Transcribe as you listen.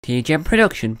TGM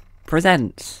Production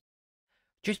presents.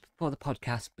 Just before the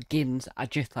podcast begins,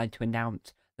 I'd just like to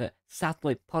announce that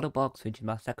sadly Potterbox, which is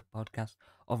my second podcast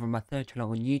over my third channel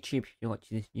on YouTube, if you're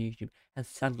watching this on YouTube, has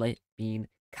sadly been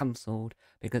cancelled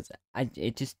because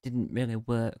it just didn't really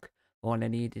work for what I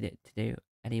needed it to do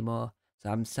anymore.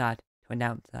 So I'm sad to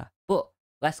announce that. But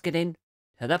let's get into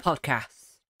the podcast.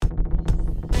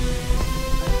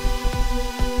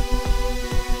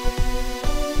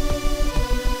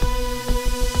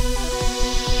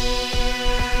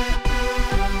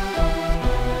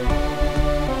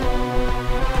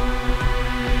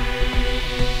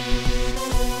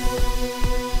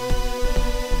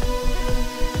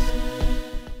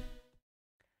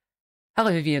 Hello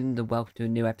everyone and welcome to a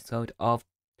new episode of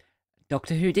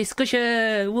Doctor Who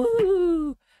Discussion!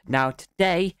 Woo! Now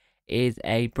today is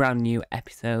a brand new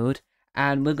episode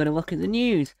and we're going to look at the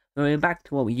news. We're going back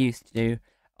to what we used to do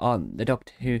on the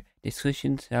Doctor Who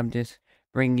Discussion, so I'm just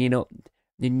bringing up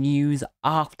the news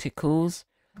articles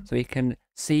so we can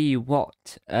see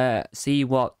what's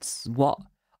what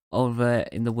over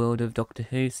in the world of Doctor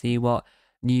Who, see what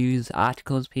news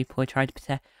articles people are trying to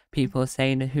present. People are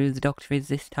saying who the Doctor is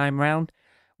this time around.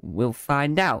 We'll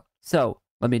find out. So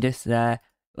let me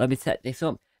set this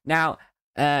up now.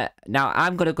 Now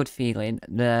I've got a good feeling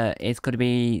that it's going to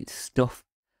be stuff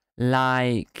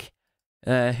like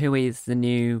who is the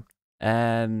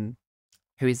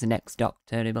next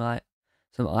Doctor? And it'll be like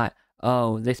something like,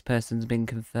 oh, this person's been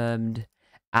confirmed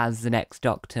as the next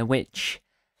Doctor, which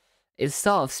is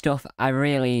sort of stuff I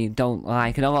really don't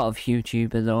like, and a lot of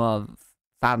YouTubers, a lot of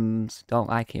fans don't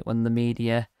like it when the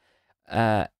media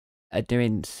are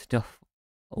doing stuff.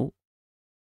 Oh,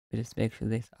 just make sure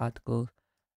this article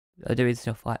are doing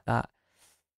stuff like that.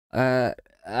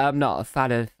 I'm not a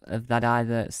fan of that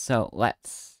either. So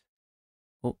let's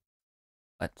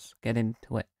get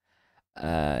into it.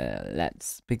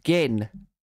 Let's begin.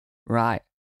 Right.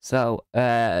 So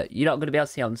you're not going to be able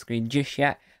to see it on the screen just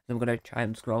yet. I'm going to try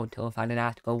and scroll until I find an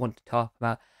article I want to talk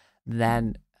about.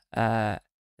 Then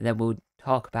we'll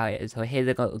talk about it. So here's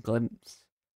a little glimpse.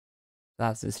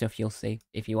 That's the stuff you'll see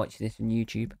if you watch this on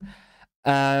YouTube.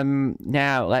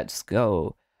 Now let's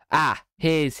go.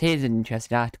 Here's an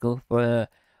interesting article for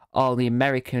all the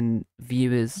American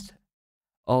viewers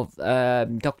of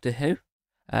Doctor Who.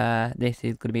 This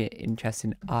is going to be an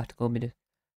interesting article. Let me just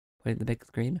put it in the big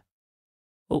screen.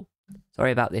 Oh,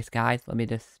 sorry about this, guys.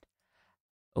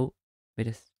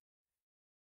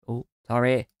 Oh,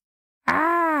 sorry.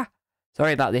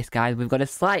 Sorry about this, guys. We've got a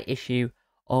slight issue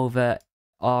over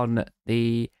on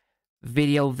the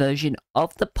video version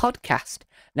of the podcast.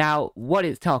 Now, what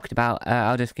it's talked about,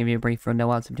 I'll just give you a brief rundown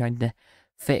whilst I'm trying to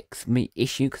fix my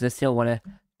issue, because I still want to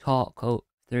talk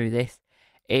through this,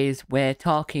 is we're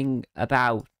talking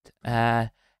about how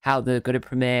they're going to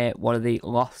premiere one of the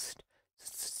lost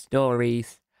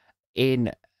stories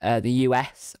in the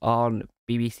US on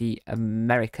BBC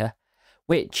America,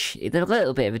 which is a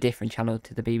little bit of a different channel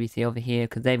to the BBC over here,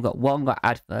 because they've got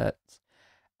adverts,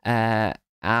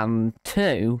 and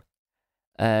two,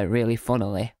 really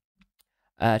funnily,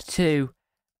 two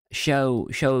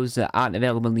shows that aren't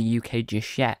available in the UK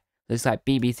just yet. So it's like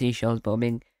BBC shows, but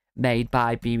being made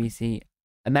by BBC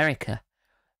America,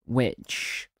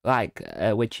 which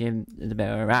in the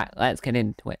middle. Right, let's get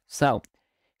into it. So, it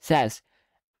says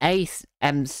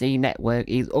AMC Network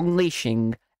is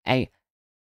unleashing a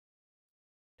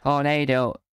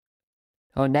tornado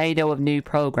of new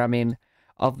programming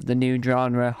of the new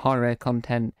genre horror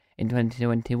content in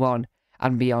 2021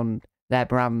 and beyond their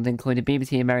brands, including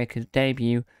BBC America's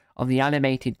debut of the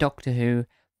animated Doctor Who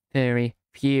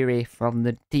Fury from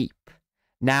the Deep.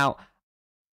 Now,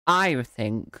 I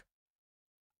think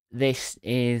this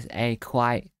is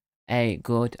quite a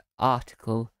good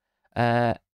article.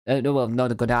 Well,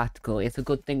 not a good article. It's a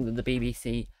good thing that the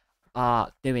BBC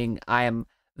are doing. I am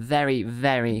very,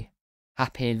 very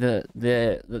happy that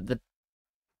the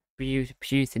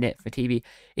producing it for TV,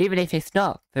 even if it's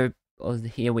not for us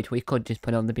here, which we could just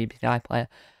put on the BBC iPlayer,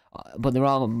 but they're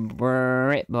all on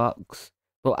BritBox.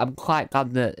 But I'm quite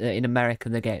glad that in America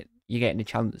you're getting a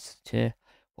chance to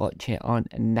watch it on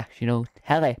national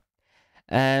telly.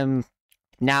 Now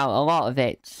a lot of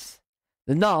there's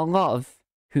not a lot of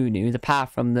Who news apart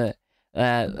from the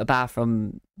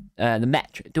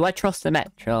Metro. Do I trust the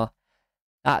Metro?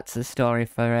 That's a story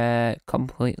for a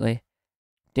completely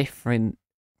different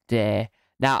day.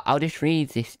 Now, I'll just read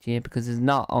this to you because there's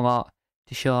not a lot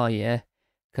to show you.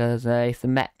 Because it's the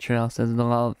Metro, so there's a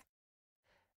lot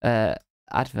of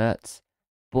adverts.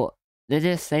 But they're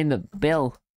just saying that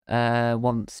Bill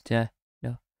wants to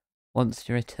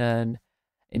return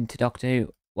into Doctor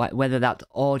Who. Whether that's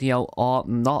audio or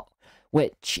not,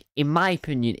 which, in my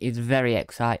opinion, is very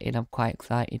exciting. I'm quite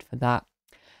excited for that.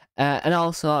 And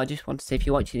also, I just want to say, if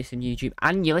you're watching this on YouTube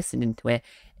and you're listening to it,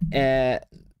 it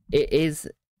is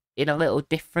in a little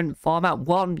different format.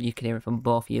 One, you can hear it from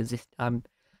both ears this time.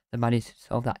 They managed to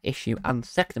solve that issue. And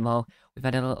second of all, we've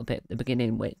had a little bit at the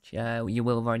beginning, which you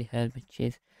will have already heard, which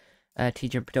is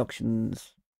TJ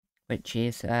Productions, which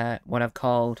is what I've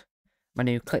called my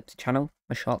new clips channel,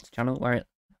 my shorts channel, where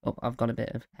I've got a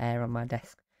bit of hair on my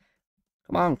desk.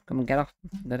 Come on, get off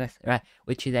the desk. Right,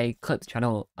 which is a clips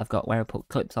channel I've got where I put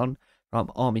clips on from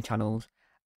all my channels,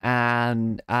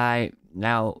 and I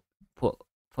now put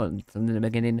something in the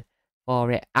beginning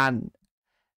for it. And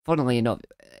funnily enough,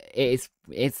 it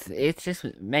just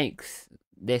makes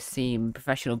this seem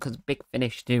professional, because Big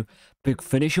Finish do Big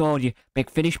Finish Audio, Big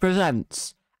Finish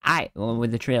presents.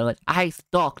 With the trailer, I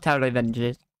stalked Tower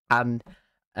Avengers, and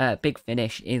Big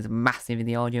Finish is massive in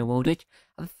the audio world, which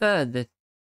I prefer the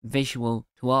visual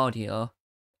to audio,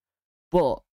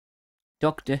 but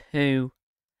Doctor Who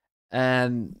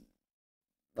audios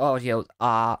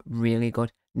are really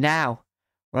good. Now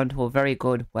we're onto a very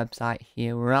good website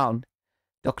here. We're on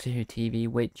Doctor Who TV,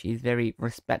 which is very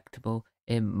respectable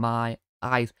in my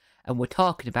eyes, and we're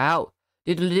talking about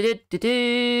I'm a little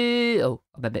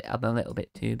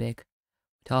bit too big.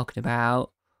 We're talking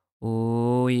about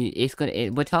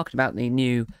we're talking about the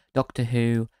new Doctor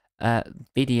Who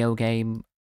video game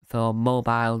for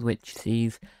mobile, which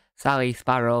sees Sally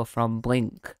Sparrow from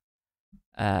Blink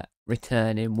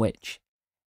returning, which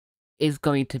is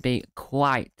going to be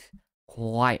quite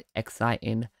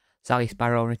exciting. Sally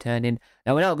Sparrow returning.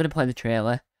 Now, we're not going to play the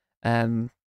trailer,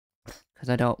 because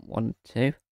I don't want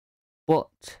to,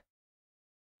 but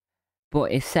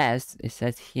it says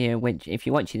here, which if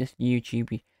you're watching this on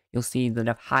YouTube, you'll see that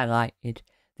I've highlighted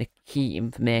the key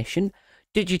information.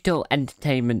 Digital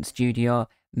Entertainment Studio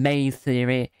Maze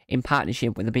Theory, in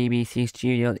partnership with the BBC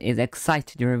Studios, is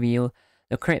excited to reveal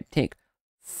the cryptic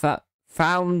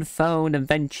found phone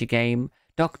adventure game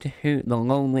Doctor Who: The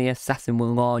Lonely Assassin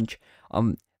will launch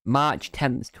on March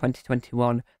 10th,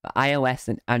 2021 for iOS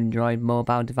and Android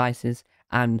mobile devices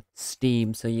and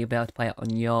Steam, so you'll be able to play it on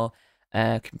your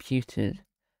computers.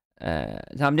 So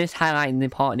I'm just highlighting the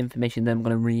important information that I'm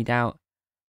going to read out.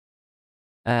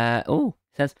 It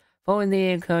says, following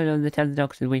the incursion of the 10th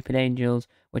Doctor, Weeping Angels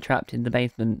were trapped in the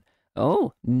basement.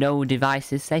 No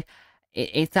devices safe.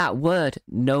 It's that word,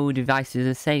 no devices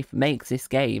are safe, makes this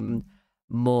game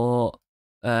more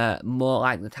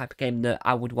like the type of game that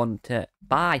I would want to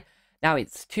buy. Now,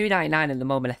 it's $2.99 at the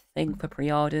moment, I think, for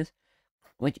pre-orders,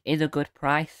 which is a good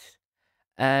price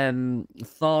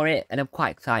for it, and I'm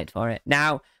quite excited for it.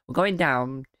 Now, we're going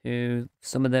down to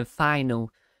some of the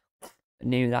final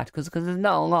news articles, because there's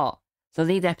not a lot. So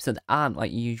these episodes aren't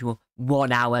like usual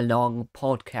 1 hour long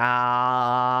podcast.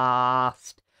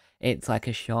 It's like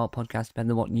a short podcast,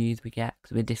 depending on what news we get,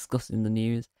 because we're discussing the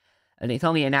news. And it's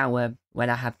only an hour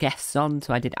when I have guests on,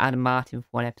 so I did Adam Martin for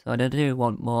one episode. I do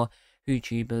want more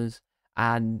YouTubers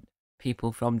and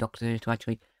people from Doctor Who to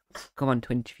actually come on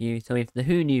to interview. So if the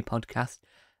Who Knew podcast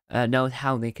knows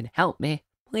how they can help me,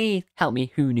 please help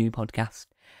me, Who Knew podcast.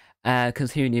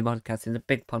 Because Who Knew podcast is a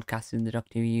big podcast in the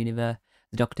Doctor Who universe,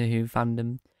 the Doctor Who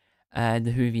fandom,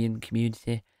 the Whovian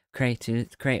community,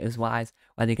 creators wise,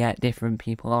 where they get different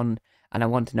people on, and I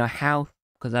want to know how,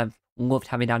 because I've loved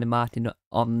having Adam Martin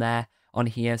on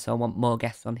here, so I want more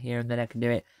guests on here, and then I can do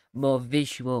it more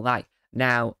visual, like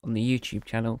now on the YouTube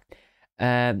channel.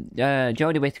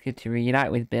 Jodie Whittaker to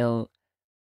reunite with Bill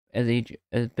as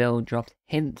Bill dropped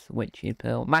hints, which is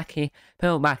Pearl Mackie.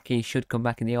 Pearl Mackie should come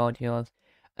back in the audios.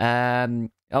 A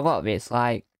lot of it's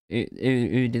like,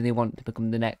 who do they want to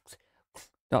become the next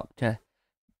Doctor?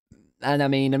 And I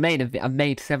mean, I've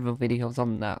made several videos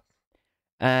on that.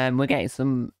 We're getting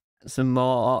some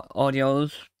more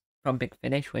audios from Big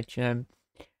Finish, which I'm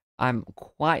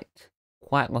quite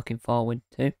looking forward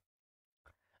to.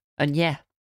 And yeah,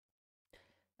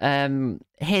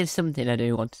 here's something I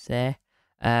do want to say.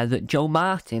 That Joe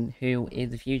Martin, who is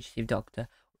the Fugitive Doctor,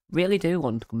 really do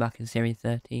want to come back in Series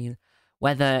 13.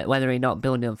 Whether or not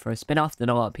building up for a spin-off that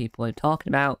a lot of people are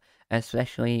talking about,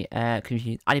 especially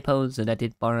Confused Adipose, that I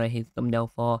did borrow his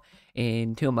thumbnail for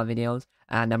in 2 of my videos,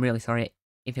 and I'm really sorry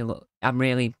if you look. I'm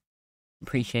really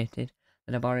appreciated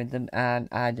that I borrowed them, and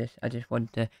I just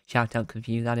want to shout out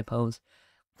Confused Adipose,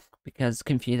 because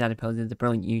Confused Adipose is a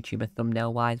brilliant YouTuber,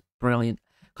 thumbnail-wise, brilliant,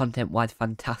 content-wise,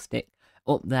 fantastic,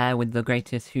 up there with the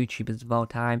greatest YouTubers of all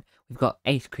time. We've got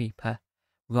Ace Creeper,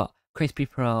 we've got Crispy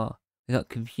Pro, we've got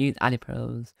Confused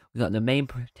Adipose, we've got the main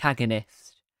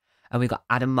protagonist, and we've got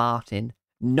Adam Martin.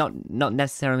 Not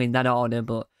necessarily in that order,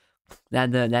 but they're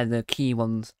the key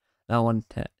ones that I want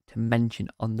to to mention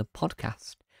on the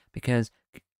podcast, because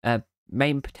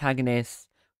main protagonist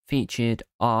featured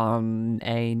on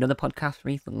another podcast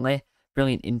recently.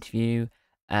 Brilliant interview,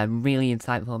 really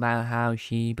insightful about how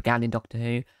she began in Doctor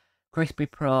Who. Crispy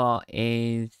Pro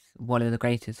is one of the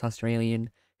greatest Australian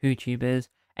YouTubers.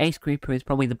 Ace Creeper is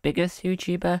probably the biggest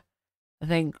YouTuber, I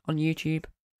think, on YouTube.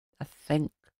 I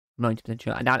think. 90%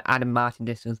 sure. And Adam Martin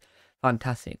does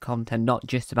fantastic content, not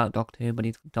just about Doctor Who, but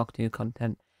his Doctor Who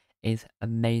content is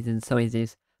amazing. So is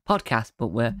his podcast, but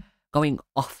we're going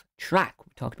off track.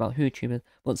 We talked about YouTubers,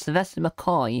 but Sylvester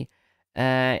McCoy,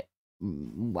 I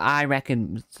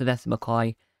reckon Sylvester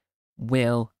McCoy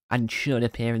will and should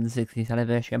appear in the 60th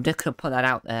anniversary. I'm just going to put that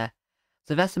out there.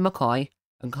 Sylvester McCoy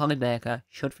and Colin Baker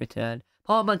should return.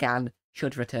 Paul McGann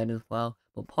should return as well,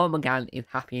 but Paul McGann is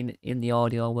happy in the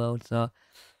audio world, so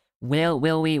will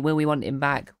we want him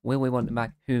back? Will we want him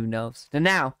back? Who knows? So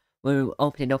now we're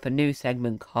opening up a new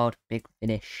segment called Big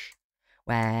Finish,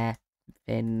 where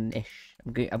I'm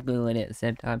googling it at the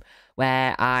same time,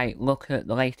 where I look at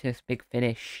the latest Big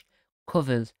Finish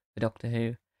covers for Doctor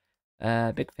Who.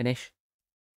 Big Finish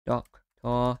Doctor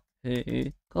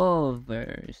Who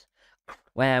covers,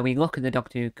 where we look at the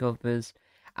Doctor Who covers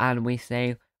and we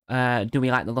say, do we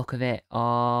like the look of it,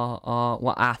 or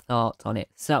what are our thoughts on it?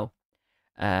 So,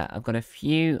 I've got a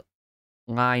few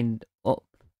lined up.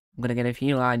 I'm gonna get a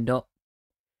few lined up.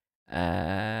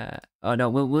 Oh no,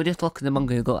 we'll just look at them on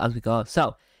Google as we go.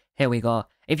 So, here we go.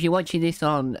 If you're watching this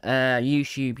on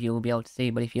YouTube, you'll be able to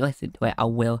see, but if you listen to it, I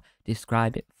will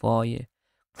describe it for you.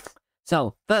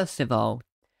 So, first of all,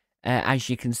 as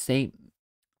you can see,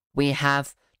 we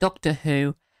have Doctor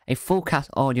Who, a full cast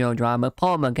audio drama,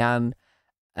 Paul McGann,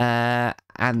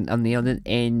 and the other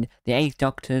in The Eighth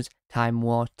Doctor's Time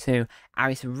War 2.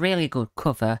 And it's a really good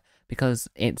cover because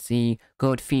it's the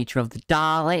good feature of the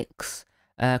Daleks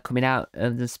coming out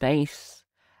of the space,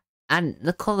 and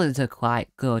the colours are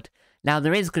quite good. Now,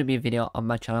 there is going to be a video on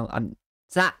my channel, and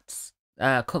that's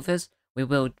covers. We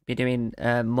will be doing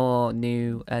more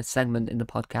new segment in the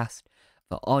podcast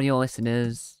for audio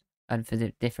listeners and for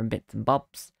the different bits and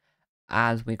bobs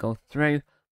as we go through.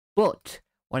 But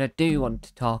what I do want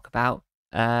to talk about,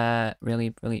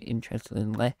 really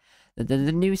interestingly, there's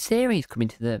a new series coming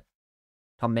to the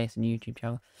Tom Mason YouTube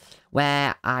channel,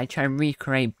 where I try and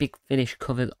recreate Big Finish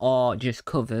covers, or just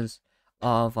covers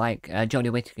of like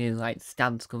Jodie Whittaker's like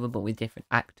Stan's cover, but with different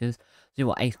actors. Do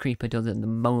what Ace Creeper does at the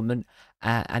moment,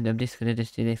 and I'm just gonna do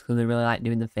this because I really like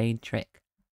doing the fade trick.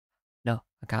 No,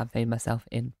 I can't fade myself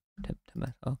in.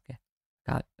 Okay,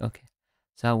 can't. Okay,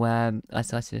 so let's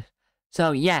just.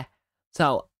 So yeah,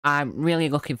 so I'm really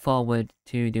looking forward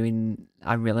to doing.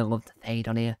 I really love the fade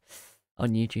on here,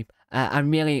 on YouTube.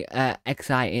 I'm really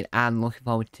excited and looking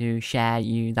forward to share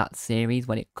you that series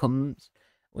when it comes,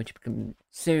 which will come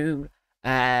soon.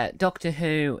 Doctor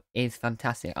Who is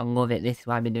fantastic. I love it. This is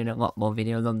why I've been doing a lot more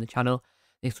videos on the channel.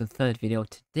 This was the third video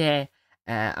today.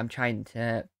 I'm trying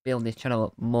to build this channel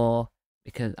up more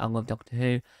because I love Doctor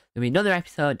Who. There'll be another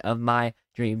episode of my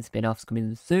Dream spin-offs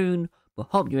coming soon. But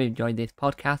hope you enjoyed this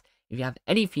podcast. If you have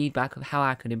any feedback of how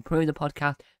I could improve the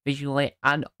podcast visually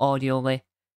and audioly,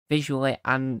 visually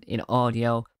and in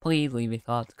audio, please leave your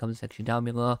thoughts in the comment section down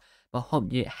below. But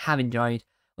hope you have enjoyed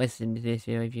listening to this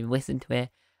video. If you've listened to it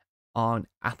on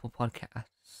Apple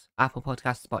Podcasts,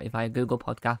 Spotify, Google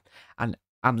Podcasts, and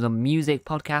Amazon Music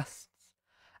Podcasts,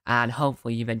 and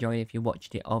hopefully you've enjoyed it if you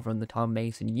watched it over on the Tom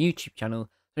Mason YouTube channel.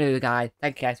 So anyway, guys,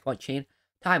 thank you guys for watching.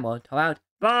 Time on, time out.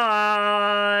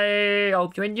 Bye!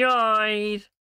 Hope you enjoyed!